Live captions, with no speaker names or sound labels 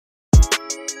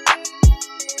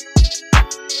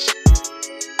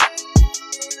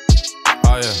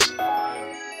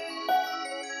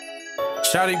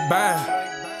Shawty bye.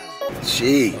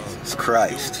 Jesus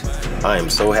Christ. I am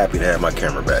so happy to have my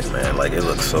camera back, man. Like, it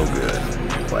looks so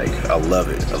good. Like, I love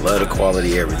it. I love the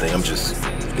quality, everything. I'm just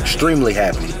extremely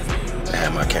happy to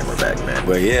have my camera back, man.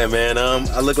 But yeah, man,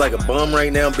 I look like a bum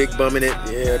right now. Big bumming it.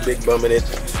 Yeah, big bumming it.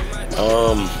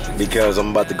 Because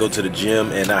I'm about to go to the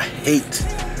gym, and I hate,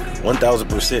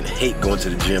 1000% hate going to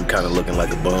the gym kind of looking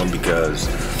like a bum, because,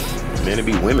 man, there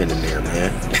be women in there,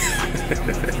 man.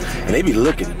 And they be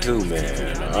looking too,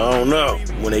 man. I don't know.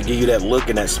 When they give you that look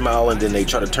and that smile, and then they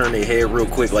try to turn their head real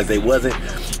quick like they wasn't.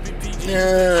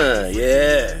 Yeah.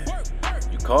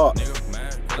 You caught.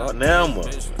 Caught now,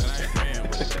 mother.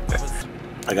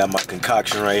 I got my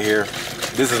concoction right here.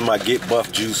 This is my Get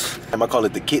Buff juice. I call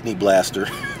it the kidney blaster.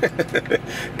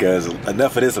 Because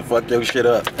enough of this will fuck your shit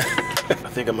up. I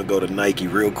think I'm gonna go to Nike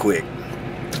real quick.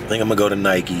 I think I'm gonna go to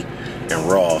Nike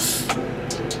and Ross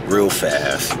real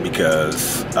fast,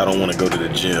 because I don't want to go to the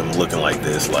gym looking like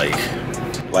this, like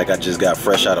I just got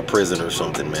fresh out of prison or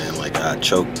something, man. Like I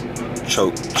choke a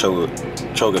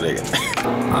nigga.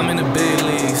 I'm in the big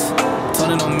leagues,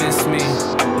 told her don't miss me.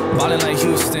 Ballin' like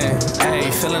Houston,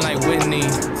 ayy, feeling like Whitney.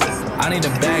 I need a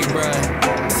bag,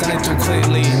 bruh, send it through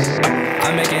quickly.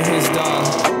 I'm making his dog,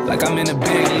 like I'm in the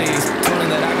big leagues. Told her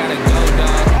that I gotta go,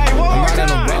 dog. I'm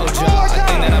riding a road, y'all. I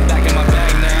think that I'm back in my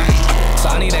bag now, so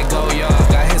I need that go, y'all.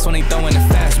 Got hits when he throwing the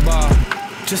fastball,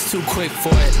 just too quick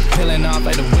for it. Peeling off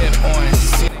like the whip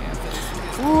orange.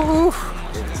 Ooh,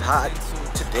 it is hot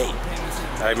today.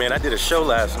 All right, man, I did a show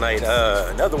last night,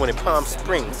 another one in Palm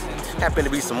Springs. Happened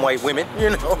to be some white women, you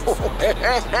know.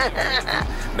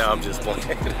 No, I'm just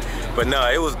playing. But no,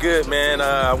 it was good, man.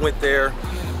 I went there,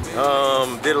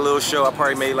 did a little show. I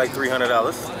probably made like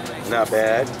 $300. Not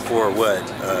bad for what,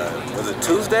 was it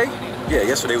Tuesday? Yeah,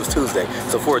 yesterday was Tuesday.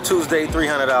 So for a Tuesday,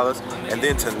 $300. And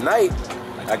then tonight,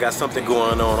 I got something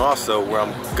going on also where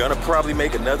I'm gonna probably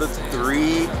make another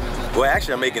 3. Well,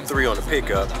 actually, I'm making 3 on the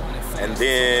pickup. And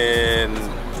then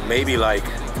maybe like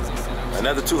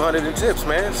another 200 in tips,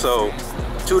 man. So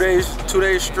 2 days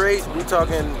straight. We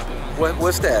talking,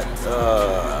 what's that?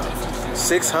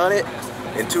 600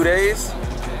 in 2 days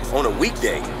on a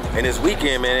weekday. And this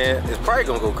weekend, man, it's probably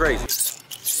gonna go crazy.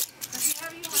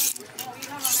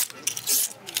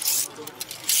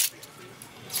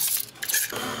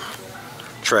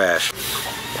 Trash.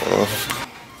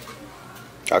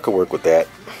 I could work with that.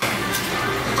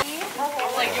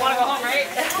 Like, you want to go home, right?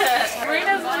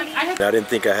 I didn't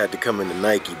think I had to come into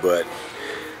Nike, but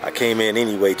I came in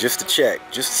anyway just to check,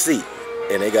 just to see.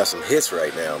 And they got some hits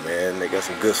right now, man. They got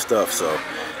some good stuff, so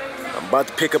I'm about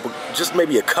to pick up just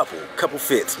maybe a couple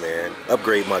fits, man.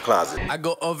 Upgrade my closet. I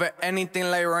go over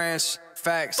anything like ranch,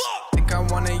 facts. Think I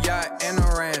want a yacht and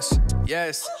a ranch,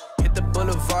 yes. Hit the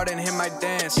boulevard and hit my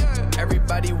dance.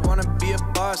 Everybody wanna be a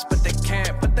boss, but they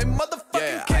can't. But they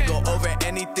motherfucking can't. I go over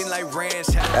anything like ranch.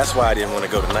 That's why I didn't want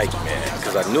to go to Nike, man,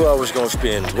 because I knew I was gonna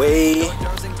spend way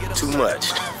too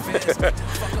much.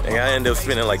 And I ended up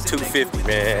spending like $250,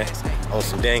 man, on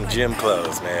some dang gym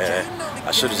clothes, man.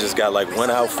 I should have just got like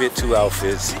 1 outfit, 2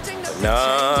 outfits. But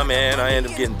nah, man, I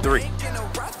ended up getting 3.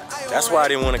 That's why I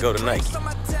didn't want to go to Nike.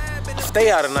 Stay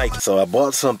out of Nike. So I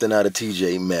bought something out of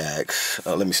TJ Maxx.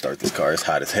 Let me start this car. It's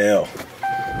hot as hell.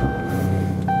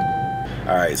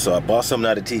 All right, so I bought something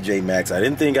out of TJ Maxx. I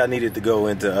didn't think I needed to go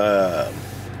into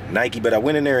Nike, but I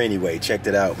went in there anyway. Checked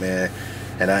it out, man.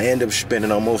 And I ended up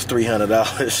spending almost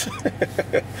 $300.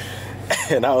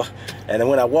 And then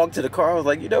when I walked to the car, I was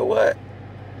like, you know what?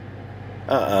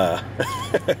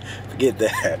 Forget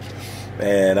that.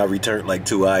 Man, I returned like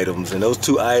 2 items, and those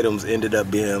 2 items ended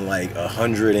up being like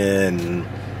 100 and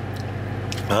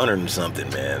something,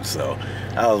 man. So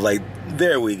I was like,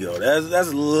 there we go. That's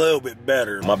a little bit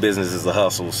better. My business is a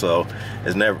hustle, so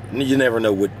you never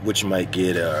know what you might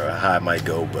get or how it might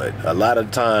go, but a lot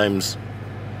of times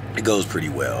it goes pretty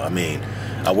well. I mean,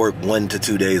 I work 1 to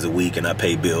 2 days a week, and I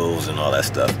pay bills and all that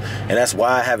stuff. And that's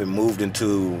why I haven't moved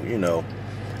into, you know,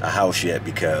 a house yet,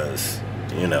 because,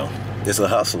 you know, it's a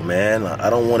hustle, man. I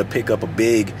don't want to pick up a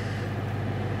big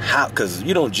house, because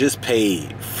you don't just pay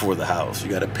for the house. You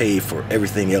got to pay for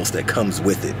everything else that comes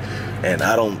with it. And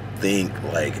I don't think,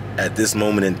 like, at this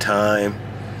moment in time,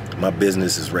 my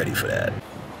business is ready for that.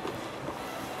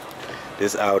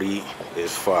 This Audi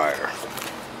is fire.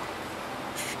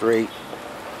 Straight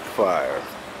fire.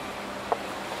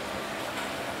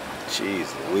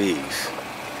 Jeez Louise.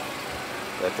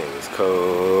 That thing is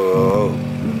cold.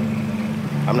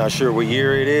 I'm not sure what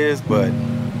year it is, but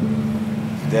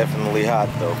it's definitely hot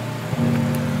though.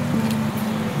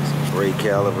 Some great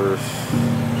calibers.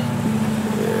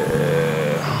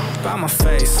 Yeah. by my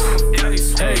face.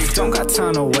 Hey, don't got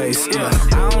time to waste. Yeah,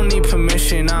 I don't need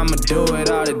permission, I'ma do it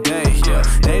all today. Yeah,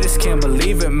 they just can't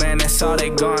believe it, man. That's all they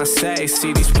gonna say.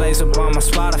 See these plays up on my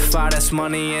Spotify, that's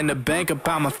money in the bank up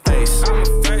on my face.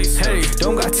 Hey,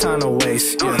 don't got time to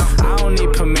waste. Yeah, I don't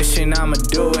need permission, I'ma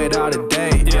do it all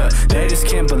today. Yeah, they just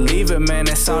can't believe it, man.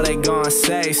 That's all they gonna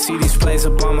say. See these plays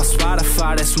up on my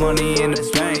Spotify, that's money in the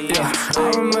bank. Yeah,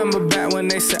 I remember back when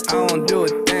they said I won't do a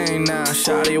thing now.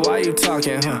 Shawty, why you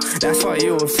talking? That's why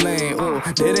you were fleeing. Ooh,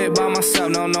 did it by myself?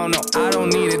 No, no, no, I don't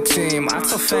need a team. I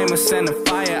told Famous and the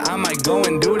Fire, I might go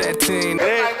and do that team.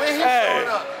 Hey,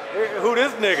 who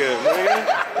this nigga, man?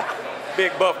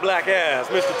 Big buff black ass,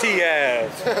 Mr. T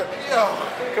ass.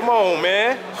 Come on,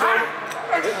 man.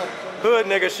 Hood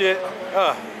nigga shit.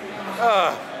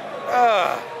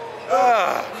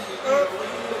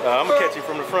 I'm gonna catch you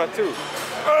from the front too.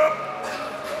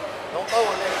 Don't throw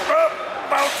it, nigga.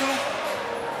 About to.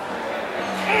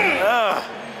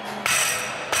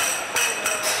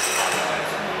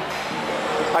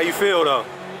 How you feel though?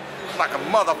 Like a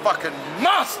motherfucking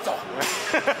monster.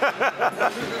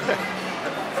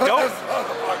 Don't,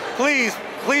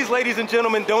 please, ladies and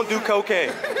gentlemen, don't do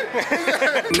cocaine.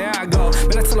 Now I go,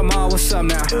 man, I tell them all what's up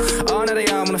now. Oh, now they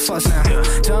all wanna fuss now.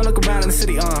 Don't look around in the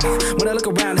city, when I look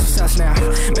around, it's just us now.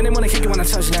 Man, they wanna kick you when I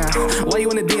touch now. Why you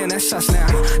in the D and that's us now?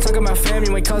 Talking about fam,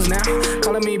 you ain't cuz now.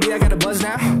 Calling me B, I got a buzz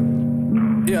now.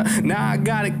 Yeah, now I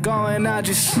got it going, I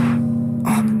just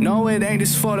no, it ain't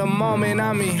just for the moment,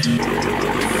 I mean.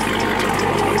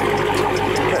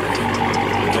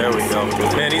 There we go.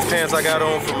 Man, these pants I got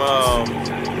on from,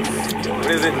 what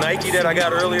is it, Nike that I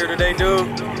got earlier today,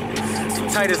 dude?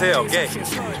 Tight as hell, gay.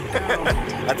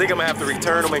 I think I'm gonna have to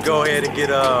return them and go ahead and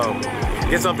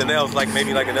get something else, like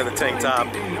maybe like another tank top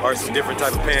or some different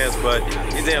type of pants, but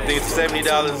these damn things are $70.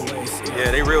 Yeah,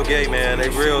 they real gay, man. They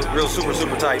real super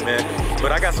tight, man.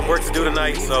 But I got some work to do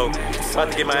tonight, so I'm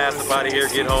about to get my ass up out of here,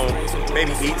 get home,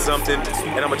 maybe eat something,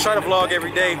 and I'm gonna try to vlog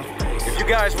every day. If you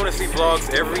guys wanna see vlogs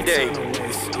every day,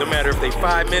 no matter if they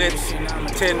 5 minutes,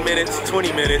 10 minutes,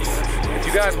 20 minutes, if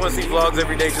you guys wanna see vlogs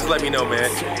every day, just let me know, man.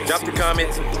 Drop the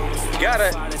comments.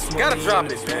 Gotta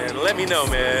drop it, man. Let me know,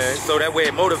 man. So that way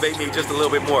it motivates me just a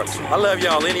little bit more. I love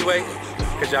y'all anyway,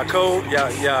 cause y'all cold, y'all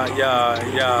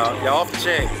off the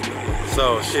chain.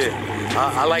 So shit,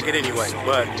 I like it anyway.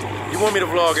 But if you want me to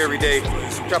vlog every day,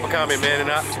 drop a comment, man,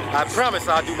 and I promise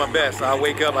I'll do my best. I'll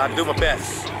wake up, I'll do my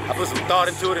best. I put some thought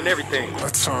into it and everything. A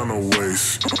ton of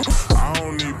waste. I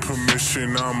don't need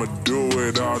permission, I'ma do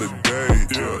it all today.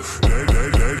 Yeah,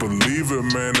 they believe it,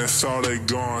 man, that's all they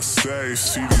gonna say.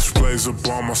 See these plays up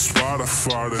on my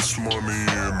Spotify, that's money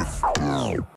in the